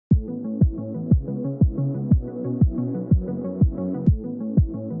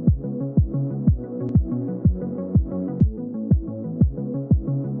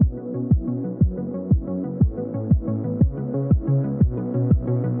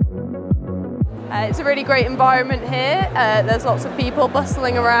It's a really great environment here. There's lots of people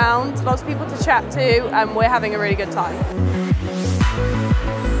bustling around, lots of people to chat to, and we're having a really good time.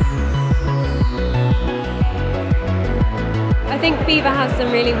 I think BEVA has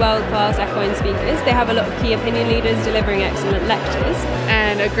some really world-class equine speakers. They have a lot of key opinion leaders delivering excellent lectures.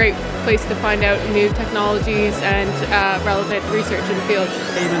 And a great place to find out new technologies and relevant research in the field.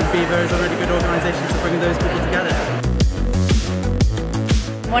 Even BEVA is a really good organisation for bringing those people together.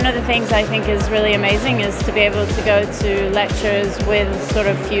 One of the things I think is really amazing is to be able to go to lectures with sort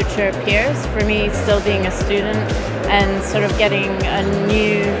of future peers. For me, still being a student and sort of getting a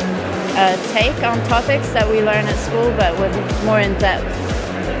new take on topics that we learn at school, but with more in depth.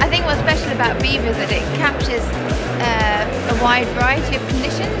 I think what's special about BEVA is that it captures a wide variety of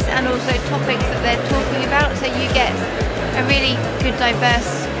conditions and also topics that they're talking about, so you get a really good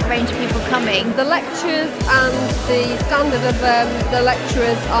diverse range of people coming. The lectures and the standard of the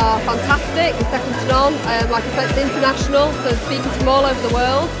lecturers are fantastic, it's second to none. Like I said, it's international, so speakers from all over the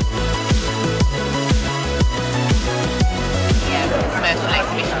world. Yeah, commercial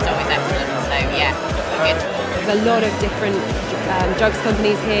exhibition's always excellent, so yeah, good. There's a lot of different drugs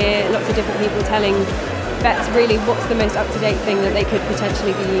companies here, lots of different people telling vets really what's the most up-to-date thing that they could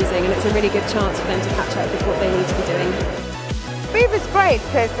potentially be using, and it's a really good chance for them to catch up with what they need to be doing. BEVA's great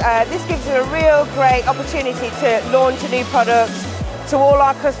because this gives us a real great opportunity to launch a new product to all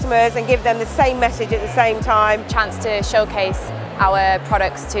our customers and give them the same message at the same time. Chance to showcase our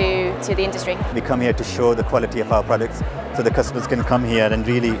products to the industry. We come here to show the quality of our products so the customers can come here and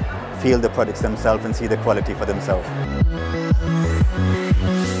really feel the products themselves and see the quality for themselves.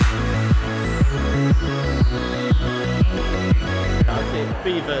 I think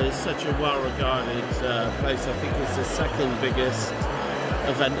BEVA is such a well-regarded place. I think it's the second biggest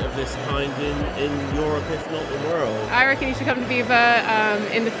event of this kind in Europe, if not the world. I reckon you should come to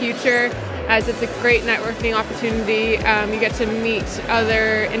BEVA in the future, as it's a great networking opportunity. You get to meet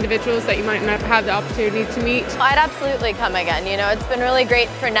other individuals that you might not have the opportunity to meet. I'd absolutely come again. You know, it's been really great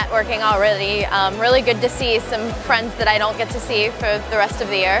for networking already. Really good to see some friends that I don't get to see for the rest of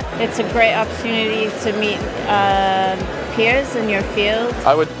the year. It's a great opportunity to meet peers in your field.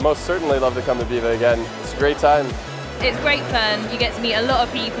 I would most certainly love to come to BEVA again. It's a great time. It's great fun. You get to meet a lot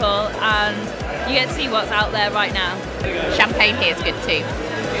of people and you get to see what's out there right now. Champagne here is good too.